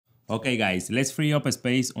Okay guys, let's free up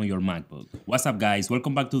space on your MacBook. What's up guys,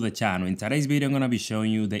 welcome back to the channel. In today's video I'm going to be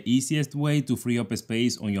showing you the easiest way to free up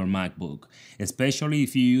space on your MacBook. Especially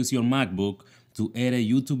if you use your MacBook to edit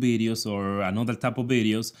YouTube videos or another type of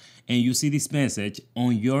videos and you see this message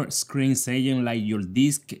on your screen saying like your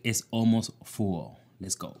disk is almost full.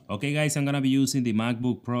 Let's go. Okay guys, I'm going to be using the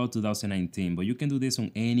MacBook Pro 2019, but you can do this on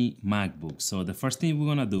any MacBook. So the first thing we're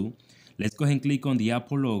going to do, let's go ahead and click on the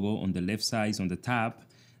Apple logo on the left side on the tab.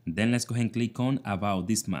 Then let's go ahead and click on About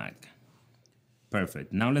this Mac.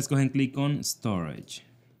 Perfect. Now let's go ahead and click on Storage.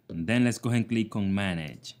 And then let's go ahead and click on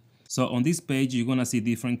Manage. So on this page, you're going to see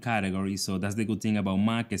different categories. So that's the good thing about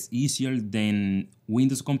Mac. It's easier than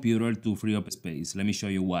Windows computer to free up space. Let me show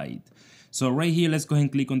you why. So right here, let's go ahead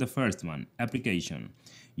and click on the first one, Application.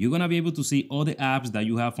 You're going to be able to see all the apps that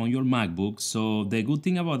you have on your MacBook. So the good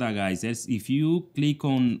thing about that, guys, is if you click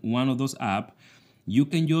on one of those apps, you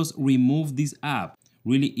can just remove this app.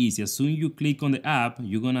 Really easy. As soon as you click on the app,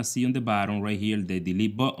 you're gonna see on the bottom right here the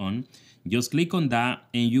delete button. Just click on that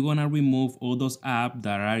and you're gonna remove all those apps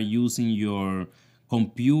that are using your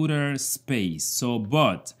computer space. So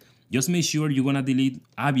but just make sure you're gonna delete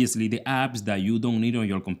obviously the apps that you don't need on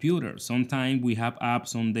your computer. Sometimes we have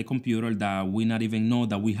apps on the computer that we not even know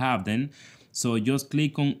that we have them. So just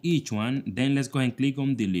click on each one, then let's go ahead and click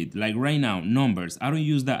on delete. Like right now, numbers, I don't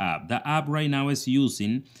use the app. The app right now is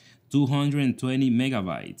using 220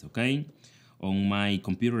 megabytes, okay, on my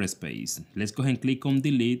computer space. Let's go ahead and click on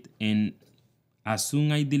delete, and as soon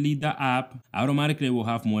as I delete the app, automatically will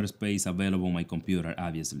have more space available on my computer,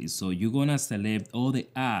 obviously. So you're gonna select all the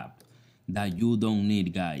app that you don't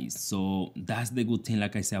need, guys. So that's the good thing,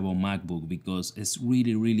 like I said, about MacBook, because it's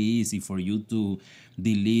really easy for you to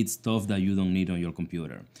delete stuff that you don't need on your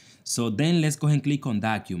computer. So then let's go ahead and click on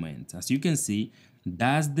Document. As you can see,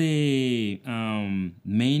 that's the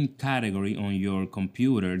main category on your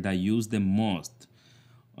computer that use the most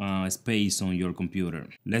space on your computer.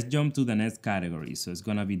 Let's jump to the next category. So it's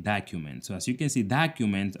gonna be Document. So as you can see,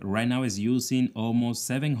 Document right now is using almost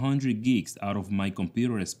 700 gigs out of my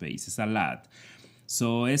computer space. It's a lot.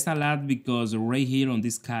 So it's a lot because right here on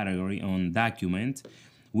this category on Document,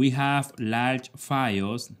 we have large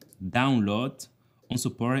files, download,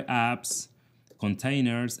 unsupported apps,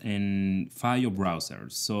 containers, and file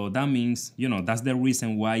browsers. So that means, that's the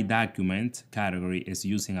reason why Document category is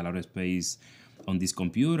using a lot of space on this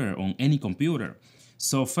computer, on any computer.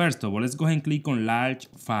 So first of all, let's go ahead and click on large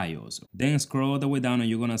files. Then scroll all the way down and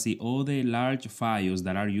you're gonna see all the large files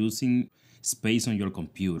that are using space on your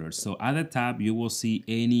computer. So at the top, you will see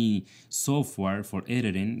any software for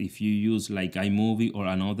editing. If you use like iMovie or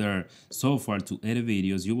another software to edit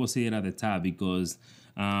videos, you will see it at the top because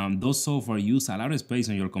those software use a lot of space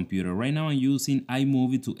on your computer. Right now I'm using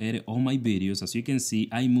iMovie to edit all my videos. As you can see,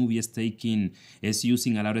 iMovie is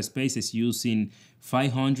using a lot of space. It's using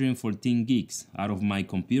 514 gigs out of my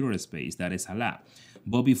computer space. That is a lot.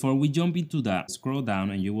 But before we jump into that, scroll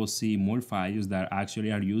down and you will see more files that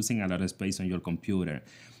actually are using a lot of space on your computer.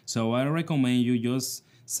 So I recommend you just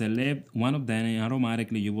select one of them and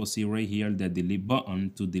automatically you will see right here the delete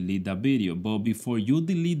button to delete that video. But before you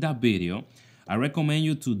delete that video, I recommend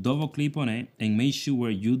you to double click on it and make sure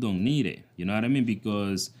you don't need it. You know what I mean?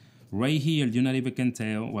 Because right here, you not even can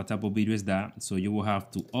tell what type of video is that. So you will have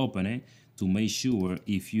to open it to make sure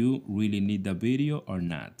if you really need the video or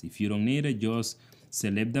not. If you don't need it, just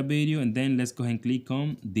select the video and then let's go ahead and click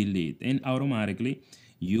on delete. And automatically,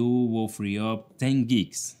 you will free up 10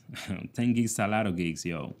 gigs. 10 gigs, a lot of gigs,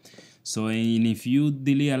 yo. So and if you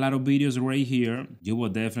delete a lot of videos right here, you will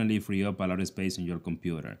definitely free up a lot of space on your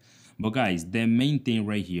computer. But guys, the main thing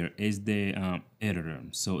right here is the editor.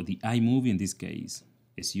 So the iMovie in this case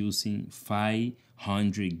is using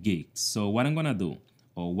 500 gigs. So what I'm gonna do,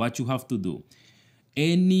 or what you have to do,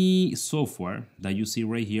 any software that you see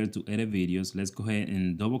right here to edit videos, let's go ahead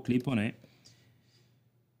and double click on it.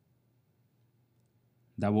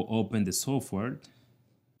 That will open the software.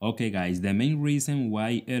 Okay guys, the main reason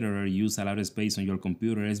why editor use a lot of space on your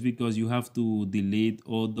computer is because you have to delete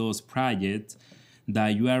all those projects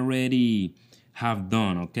that you already have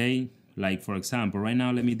done, okay? Like for example, right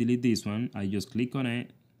now, let me delete this one. I just click on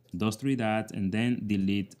it, those three dots, and then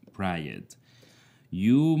delete project.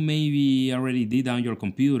 You maybe already did that on your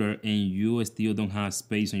computer and you still don't have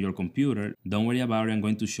space on your computer. Don't worry about it, I'm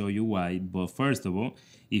going to show you why. But first of all,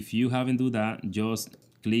 if you haven't do that, just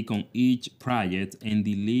click on each project and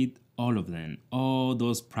delete all of them, all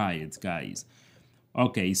those projects, guys.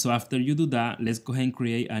 Okay, so after you do that, let's go ahead and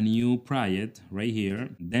create a new project right here.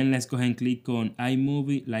 Then let's go ahead and click on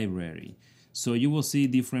iMovie library. So you will see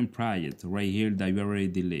different projects right here that you already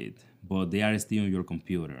deleted, but they are still on your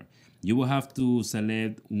computer. you will have to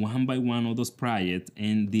select one by one of those projects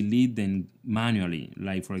and delete them manually.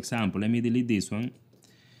 Like for example, let me delete this one.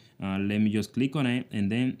 Let me just click on it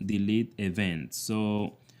and then delete event.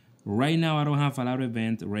 So right now I don't have a lot of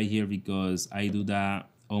event right here because I do that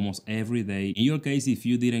almost every day. In your case, if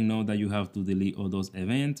you didn't know that you have to delete all those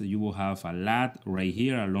events, you will have a lot right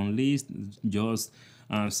here, a long list. Just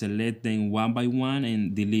select them one by one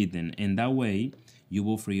and delete them, and that way you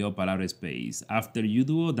will free up a lot of space. After you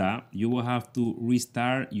do all that, you will have to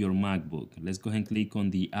restart your MacBook. Let's go ahead and click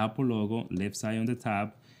on the Apple logo left side on the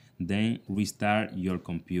tab, then restart your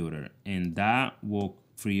computer, and that will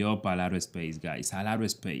free up a lot of space, guys, a lot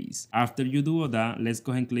of space. After you do all that, let's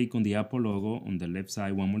go ahead and click on the Apple logo on the left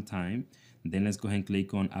side one more time. Then let's go ahead and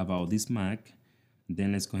click on About This Mac.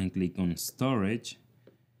 Then let's go ahead and click on Storage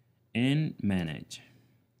and Manage.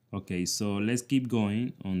 Okay, so let's keep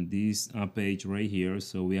going on this page right here.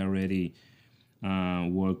 So we already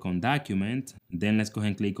work on Document. Then let's go ahead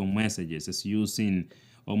and click on Messages. It's using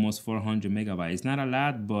almost 400 megabytes. Not a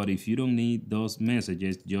lot, but if you don't need those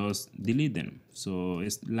messages, just delete them. So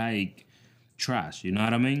it's like trash, you know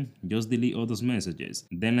what I mean? Just delete all those messages.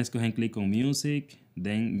 Then let's go ahead and click on Music,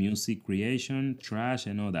 then Music Creation, Trash,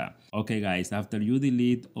 and all that. Okay guys, after you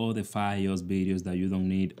delete all the files, videos that you don't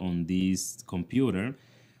need on this computer,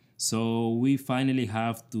 so we finally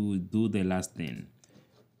have to do the last thing.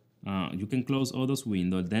 You can close all those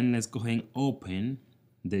windows. Then let's go ahead and open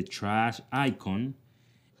the trash icon,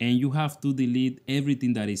 and you have to delete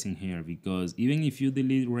everything that is in here, because even if you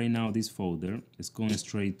delete right now this folder, it's going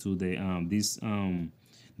straight to the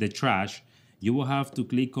the trash. You will have to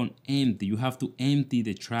click on empty. You have to empty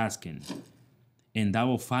the trash can, and that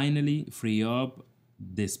will finally free up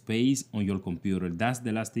the space on your computer. That's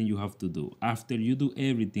the last thing you have to do. After you do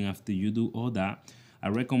everything, after you do all that, I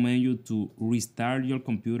recommend you to restart your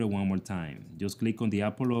computer one more time. Just click on the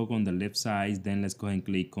Apple logo on the left side, then let's go ahead and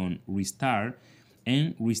click on Restart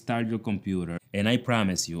and restart your computer. And I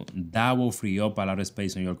promise you, that will free up a lot of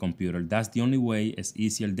space on your computer. That's the only way. It's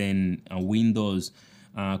easier than a Windows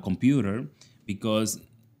computer, because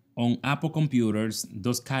on Apple computers,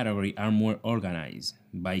 those categories are more organized.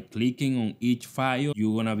 By clicking on each file,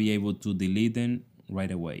 you're gonna be able to delete them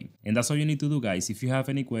right away. And that's all you need to do, guys. If you have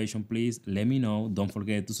any question, please let me know. Don't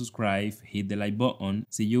forget to subscribe, hit the like button.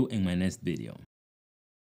 See you in my next video.